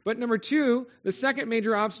 But number two, the second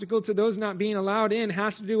major obstacle to those not being allowed in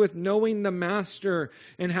has to do with knowing the Master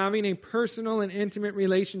and having a personal and intimate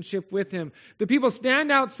relationship with Him. The people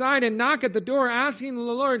stand outside and knock at the door, asking the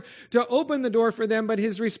Lord to open the door for them, but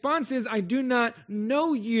His response is, "I do not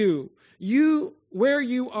know you, where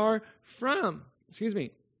you are from."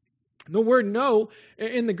 The word "know"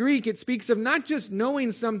 in the Greek, it speaks of not just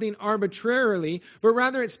knowing something arbitrarily, but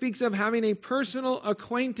rather it speaks of having a personal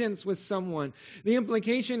acquaintance with someone. The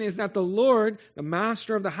implication is that the Lord, the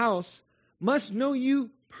master of the house, must know you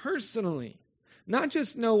personally. Not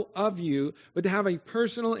just know of you, but to have a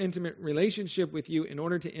personal, intimate relationship with you in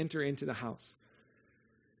order to enter into the house.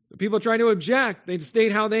 The people tried to object. They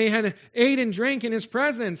state how they had ate and drank in his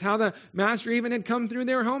presence, how the master even had come through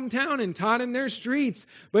their hometown and taught in their streets.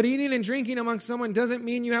 But eating and drinking among someone doesn't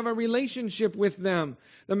mean you have a relationship with them.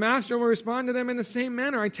 The master will respond to them in the same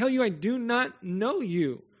manner. I tell you, I do not know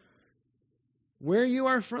you, where you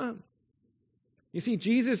are from. You see,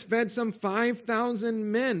 Jesus fed some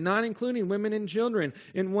 5,000 men, not including women and children,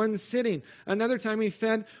 in one sitting. Another time he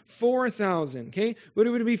fed 4,000, okay? But it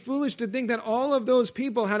would be foolish to think that all of those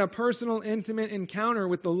people had a personal, intimate encounter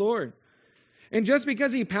with the Lord. And just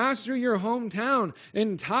because he passed through your hometown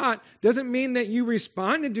and taught doesn't mean that you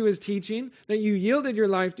responded to his teaching, that you yielded your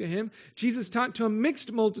life to him. Jesus taught to a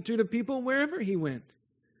mixed multitude of people wherever he went.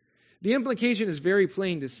 The implication is very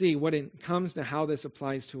plain to see when it comes to how this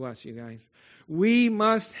applies to us, you guys. We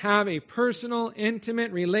must have a personal,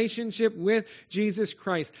 intimate relationship with Jesus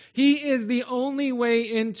Christ. He is the only way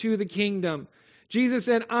into the kingdom. Jesus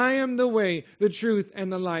said, I am the way, the truth,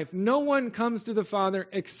 and the life. No one comes to the Father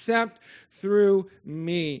except through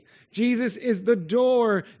me. Jesus is the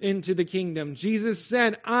door into the kingdom. Jesus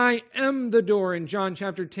said, I am the door in John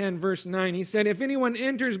chapter 10, verse 9. He said, if anyone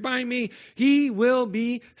enters by me, he will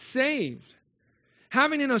be saved.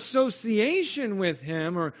 Having an association with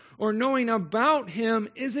him or knowing about him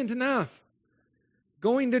isn't enough.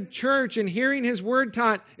 Going to church and hearing his word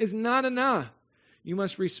taught is not enough. You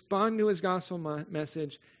must respond to his gospel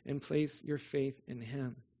message and place your faith in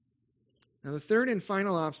him. Now, the third and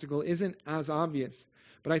final obstacle isn't as obvious,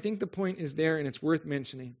 but I think the point is there and it's worth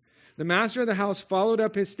mentioning. The master of the house followed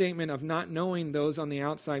up his statement of not knowing those on the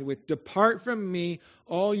outside with, depart from me,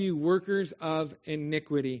 all you workers of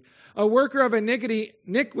iniquity. A worker of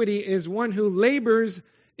iniquity is one who labors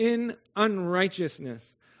in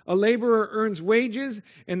unrighteousness. A laborer earns wages,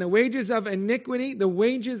 and the wages of iniquity, the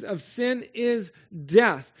wages of sin is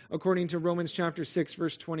death, according to Romans chapter 6,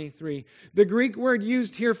 verse 23. The Greek word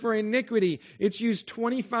used here for iniquity, it's used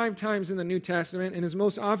 25 times in the New Testament and is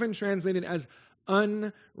most often translated as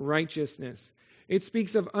unrighteousness. It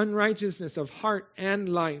speaks of unrighteousness of heart and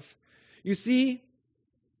life. You see,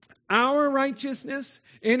 our righteousness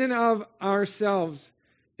in and of ourselves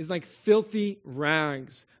is like filthy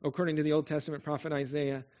rags, according to the Old Testament prophet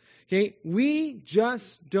Isaiah. Okay, we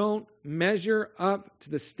just don't measure up to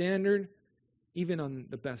the standard, even on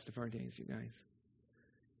the best of our days, you guys.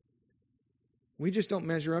 We just don't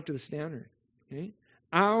measure up to the standard. Okay?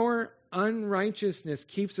 Our unrighteousness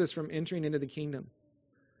keeps us from entering into the kingdom.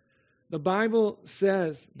 The Bible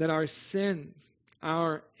says that our sins,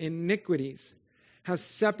 our iniquities, have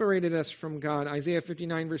separated us from God. Isaiah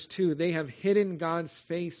 59 verse 2, they have hidden God's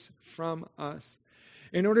face from us.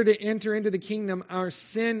 In order to enter into the kingdom, our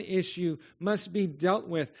sin issue must be dealt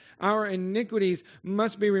with. Our iniquities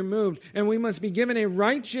must be removed. And we must be given a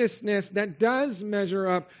righteousness that does measure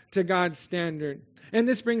up to God's standard. And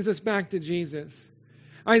this brings us back to Jesus.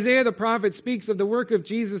 Isaiah the prophet speaks of the work of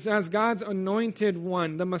Jesus as God's anointed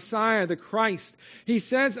one, the Messiah, the Christ. He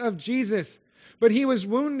says of Jesus, but he was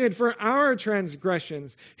wounded for our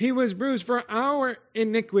transgressions. He was bruised for our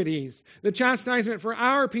iniquities. The chastisement for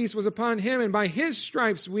our peace was upon him, and by his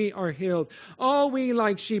stripes we are healed. All we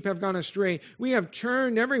like sheep have gone astray. We have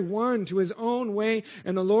turned every one to his own way,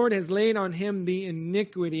 and the Lord has laid on him the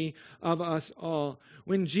iniquity of us all.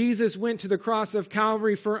 When Jesus went to the cross of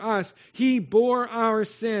Calvary for us, he bore our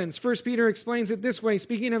sins. 1 Peter explains it this way,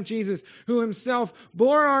 speaking of Jesus, who himself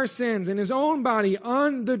bore our sins in his own body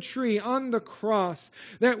on the tree, on the cross,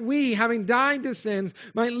 that we, having died to sins,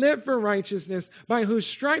 might live for righteousness, by whose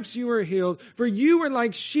stripes you were healed. For you were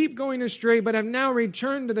like sheep going astray, but have now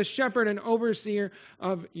returned to the shepherd and overseer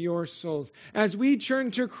of your souls. As we turn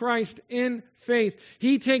to Christ in faith,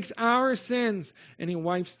 he takes our sins and he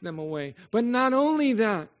wipes them away. But not only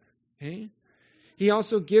that, he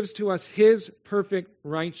also gives to us his perfect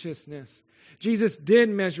righteousness. Jesus did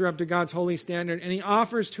measure up to God's holy standard, and he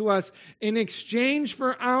offers to us, in exchange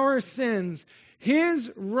for our sins,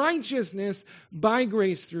 his righteousness by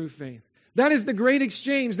grace through faith. That is the great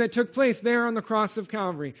exchange that took place there on the cross of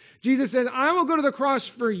Calvary. Jesus said, I will go to the cross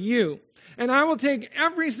for you. And I will take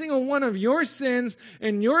every single one of your sins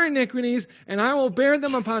and your iniquities, and I will bear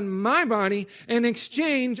them upon my body. In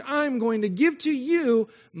exchange, I'm going to give to you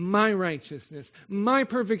my righteousness, my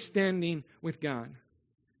perfect standing with God.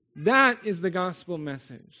 That is the gospel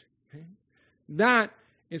message. Okay? That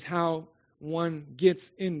is how one gets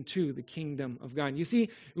into the kingdom of God. You see,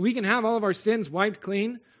 we can have all of our sins wiped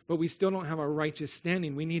clean, but we still don't have a righteous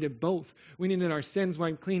standing. We needed both. We needed our sins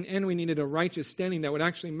wiped clean, and we needed a righteous standing that would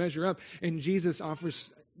actually measure up. And Jesus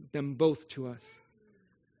offers them both to us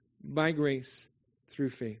by grace through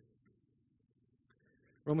faith.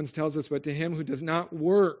 Romans tells us, but to him who does not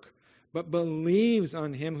work but believes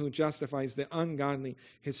on him who justifies the ungodly,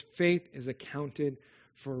 his faith is accounted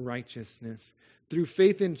for righteousness. Through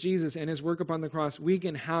faith in Jesus and his work upon the cross, we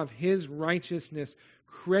can have his righteousness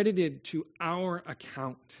credited to our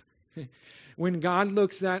account. When God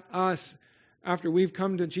looks at us after we've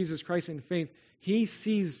come to Jesus Christ in faith, he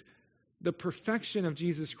sees the perfection of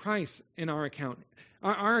Jesus Christ in our account.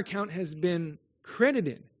 Our account has been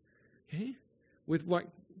credited, okay, with what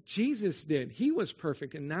Jesus did. He was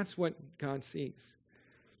perfect, and that's what God sees.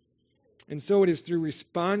 And so it is through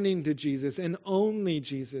responding to Jesus and only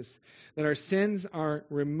Jesus that our sins are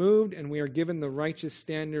removed and we are given the righteous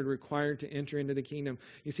standard required to enter into the kingdom.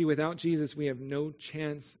 You see, without Jesus, we have no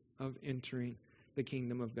chance of entering the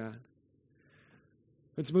kingdom of God.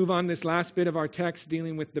 Let's move on this last bit of our text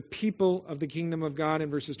dealing with the people of the kingdom of God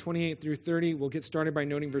in verses 28 through 30. We'll get started by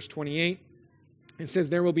noting verse 28. It says,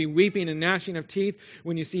 there will be weeping and gnashing of teeth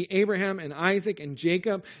when you see Abraham and Isaac and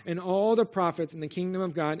Jacob and all the prophets in the kingdom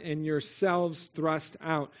of God and yourselves thrust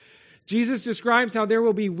out. Jesus describes how there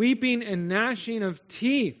will be weeping and gnashing of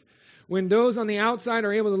teeth when those on the outside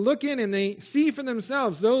are able to look in and they see for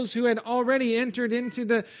themselves, those who had already entered into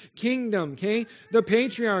the kingdom, okay? The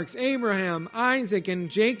patriarchs, Abraham, Isaac,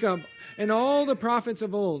 and Jacob, and all the prophets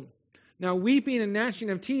of old. Now, weeping and gnashing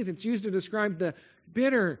of teeth, it's used to describe the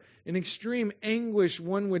bitter and extreme anguish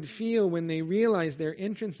one would feel when they realized their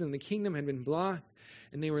entrance in the kingdom had been blocked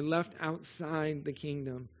and they were left outside the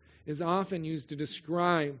kingdom. It is often used to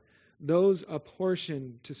describe those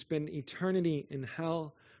apportioned to spend eternity in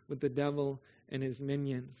hell with the devil and his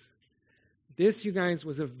minions. This, you guys,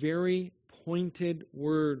 was a very pointed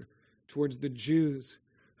word towards the Jews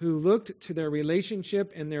who looked to their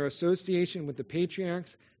relationship and their association with the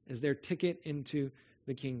patriarchs as their ticket into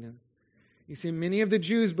the kingdom. You see, many of the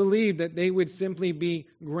Jews believed that they would simply be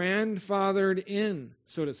grandfathered in,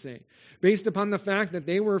 so to say, based upon the fact that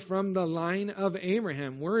they were from the line of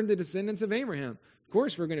Abraham. We're the descendants of Abraham. Of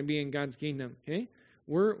course we're going to be in God's kingdom, okay?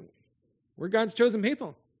 We're God's chosen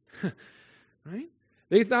people. Right?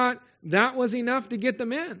 They thought that was enough to get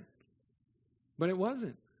them in. But it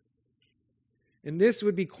wasn't. And this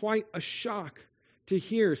would be quite a shock to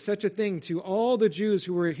hear such a thing to all the Jews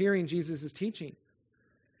who were hearing Jesus' teaching.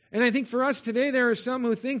 And I think for us today, there are some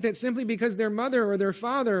who think that simply because their mother or their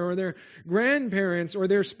father or their grandparents or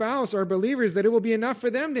their spouse are believers, that it will be enough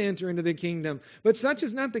for them to enter into the kingdom. But such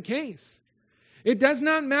is not the case. It does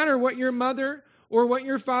not matter what your mother or what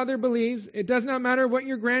your father believes. It does not matter what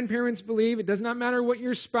your grandparents believe. It does not matter what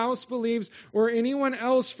your spouse believes or anyone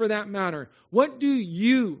else for that matter. What do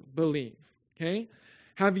you believe? Okay?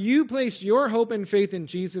 Have you placed your hope and faith in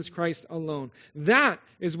Jesus Christ alone? That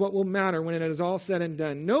is what will matter when it is all said and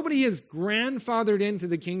done. Nobody is grandfathered into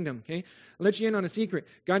the kingdom. Okay? I'll let you in on a secret.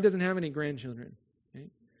 God doesn't have any grandchildren. Okay?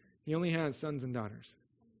 He only has sons and daughters.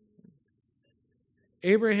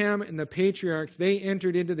 Abraham and the patriarchs, they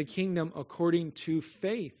entered into the kingdom according to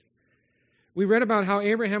faith. We read about how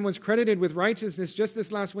Abraham was credited with righteousness just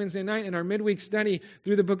this last Wednesday night in our midweek study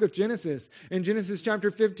through the book of Genesis. In Genesis chapter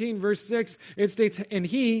 15, verse 6, it states, and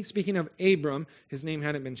he, speaking of Abram, his name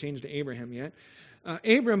hadn't been changed to Abraham yet,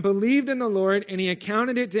 Abram believed in the Lord and he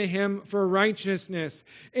accounted it to him for righteousness.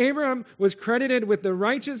 Abram was credited with the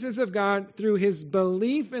righteousness of God through his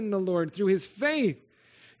belief in the Lord, through his faith.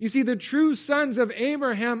 You see, the true sons of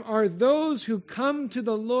Abraham are those who come to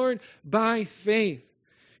the Lord by faith.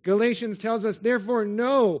 Galatians tells us, therefore,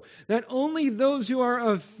 know that only those who are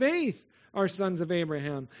of faith are sons of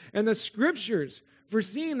Abraham. And the Scriptures,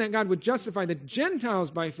 foreseeing that God would justify the Gentiles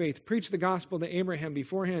by faith, preach the gospel to Abraham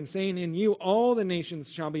beforehand, saying, in you all the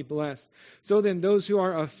nations shall be blessed. So then those who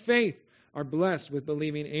are of faith are blessed with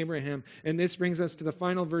believing Abraham. And this brings us to the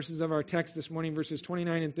final verses of our text this morning, verses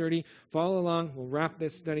 29 and 30. Follow along. We'll wrap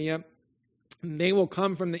this study up. They will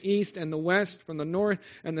come from the east and the west, from the north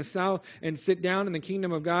and the south, and sit down in the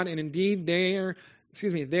kingdom of God. And indeed, there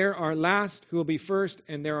are last who will be first,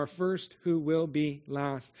 and there are first who will be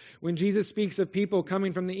last. When Jesus speaks of people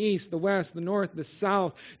coming from the east, the west, the north, the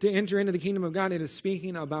south, to enter into the kingdom of God, it is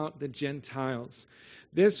speaking about the Gentiles.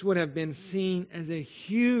 This would have been seen as a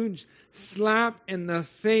huge slap in the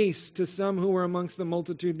face to some who were amongst the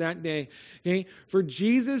multitude that day. Okay? For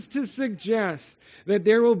Jesus to suggest that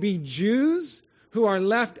there will be Jews who are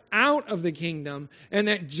left out of the kingdom and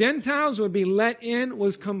that Gentiles would be let in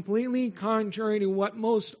was completely contrary to what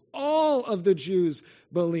most all of the Jews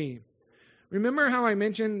believed. Remember how I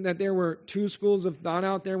mentioned that there were two schools of thought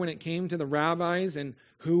out there when it came to the rabbis and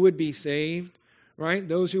who would be saved? Right?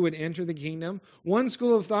 Those who would enter the kingdom. One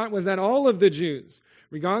school of thought was that all of the Jews,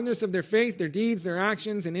 regardless of their faith, their deeds, their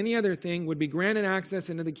actions, and any other thing, would be granted access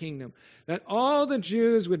into the kingdom. That all the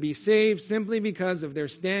Jews would be saved simply because of their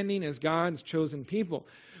standing as God's chosen people.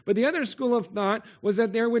 But the other school of thought was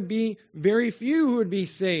that there would be very few who would be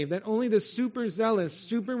saved, that only the super zealous,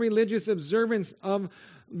 super religious observance of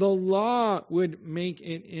the law would make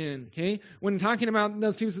it in. Okay? When talking about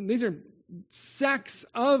those two, these are sects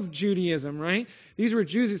of Judaism, right? These were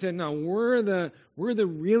Jews who said, no, we're the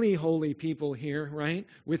really holy people here, right?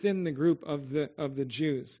 Within the group of the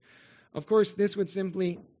Jews. Of course, this would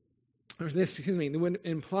would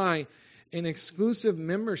imply an exclusive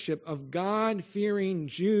membership of God-fearing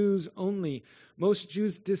Jews only. Most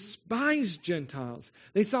Jews despised Gentiles.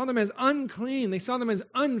 They saw them as unclean. They saw them as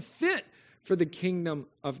unfit for the kingdom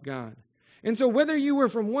of God. And so whether you were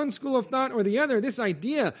from one school of thought or the other, this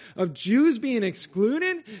idea of Jews being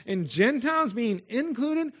excluded and Gentiles being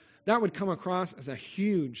included, that would come across as a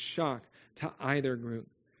huge shock to either group.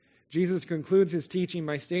 Jesus concludes his teaching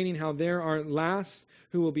by stating how there are last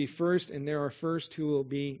who will be first and there are first who will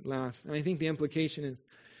be last. And I think the implication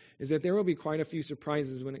is that there will be quite a few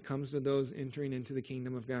surprises when it comes to those entering into the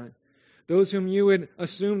kingdom of God. Those whom you would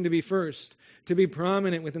assume to be first, to be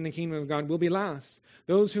prominent within the kingdom of God, will be last.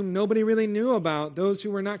 Those whom nobody really knew about, those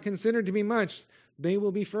who were not considered to be much, they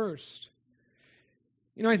will be first.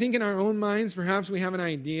 You know, I think in our own minds, perhaps we have an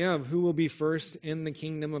idea of who will be first in the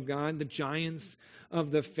kingdom of God, the giants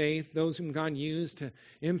of the faith, those whom God used to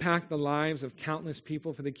impact the lives of countless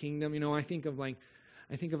people for the kingdom. You know, I think of like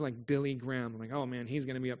Billy Graham. I'm like, oh man, he's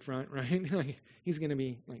going to be up front, right? Like he's going to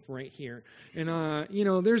be like right here. And you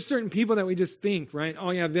know, there's certain people that we just think, right?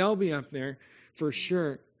 Oh yeah, they'll be up there for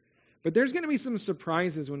sure. But there's going to be some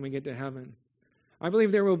surprises when we get to heaven. I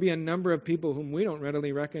believe there will be a number of people whom we don't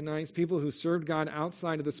readily recognize, people who served God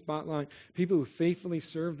outside of the spotlight, people who faithfully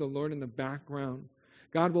served the Lord in the background.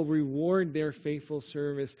 God will reward their faithful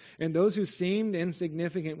service. And those who seemed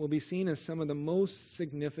insignificant will be seen as some of the most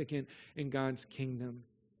significant in God's kingdom.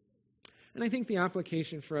 And I think the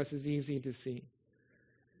application for us is easy to see.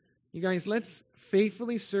 You guys, let's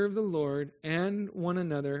faithfully serve the Lord and one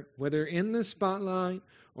another, whether in the spotlight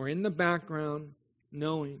or in the background,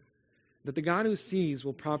 knowing that the God who sees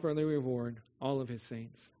will properly reward all of his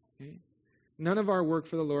saints. Okay? None of our work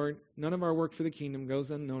for the Lord, none of our work for the kingdom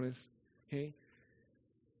goes unnoticed. Okay?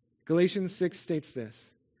 Galatians 6 states this,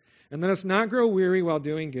 and let us not grow weary while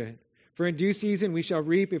doing good, for in due season we shall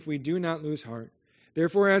reap if we do not lose heart.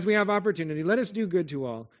 Therefore, as we have opportunity, let us do good to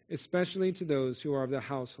all, especially to those who are of the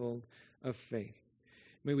household of faith.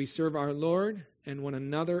 May we serve our Lord and one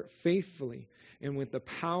another faithfully and with the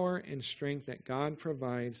power and strength that God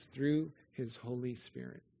provides through his Holy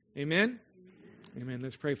Spirit. Amen? Amen.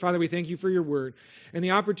 Let's pray. Father, we thank you for your word and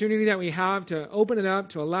the opportunity that we have to open it up,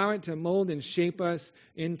 to allow it to mold and shape us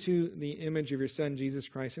into the image of your Son, Jesus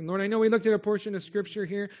Christ. And Lord, I know we looked at a portion of Scripture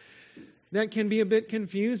here that can be a bit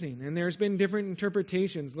confusing, and there's been different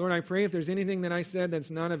interpretations. Lord, I pray if there's anything that I said that's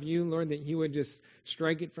not of you, Lord, that you would just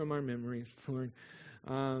strike it from our memories, Lord.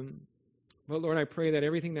 But Lord, I pray that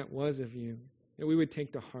everything that was of you, that we would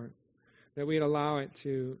take to heart, that we'd allow it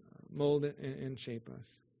to mold it and shape us.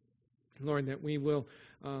 Lord, that we will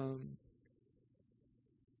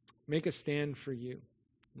make a stand for you,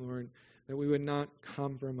 Lord, that we would not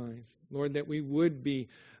compromise. Lord, that we would be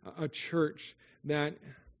a church that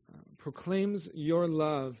proclaims your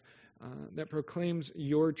love, that proclaims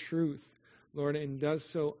your truth, Lord, and does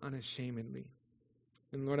so unashamedly.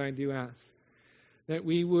 And Lord, I do ask that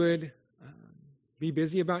we would be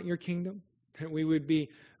busy about your kingdom, that we would be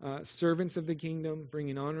servants of the kingdom,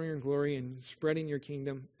 bringing honor and glory and spreading your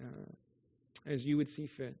kingdom as you would see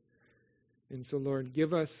fit. And so, Lord,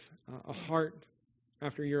 give us a heart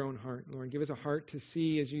after your own heart, Lord. Give us a heart to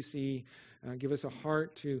see as you see. Give us a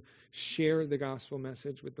heart to share the gospel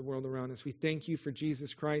message with the world around us. We thank you for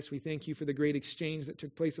Jesus Christ. We thank you for the great exchange that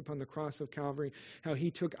took place upon the cross of Calvary, how he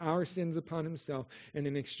took our sins upon himself and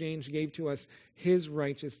in exchange gave to us his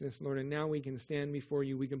righteousness, Lord. And now we can stand before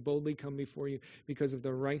you. We can boldly come before you because of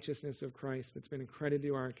the righteousness of Christ that's been accredited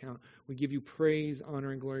to our account. We give you praise,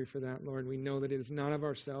 honor, and glory for that, Lord. We know that it is not of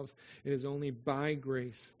ourselves. It is only by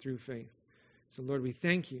grace through faith. So, Lord, we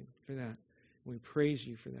thank you for that. We praise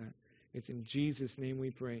you for that. It's in Jesus' name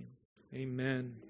we pray. Amen.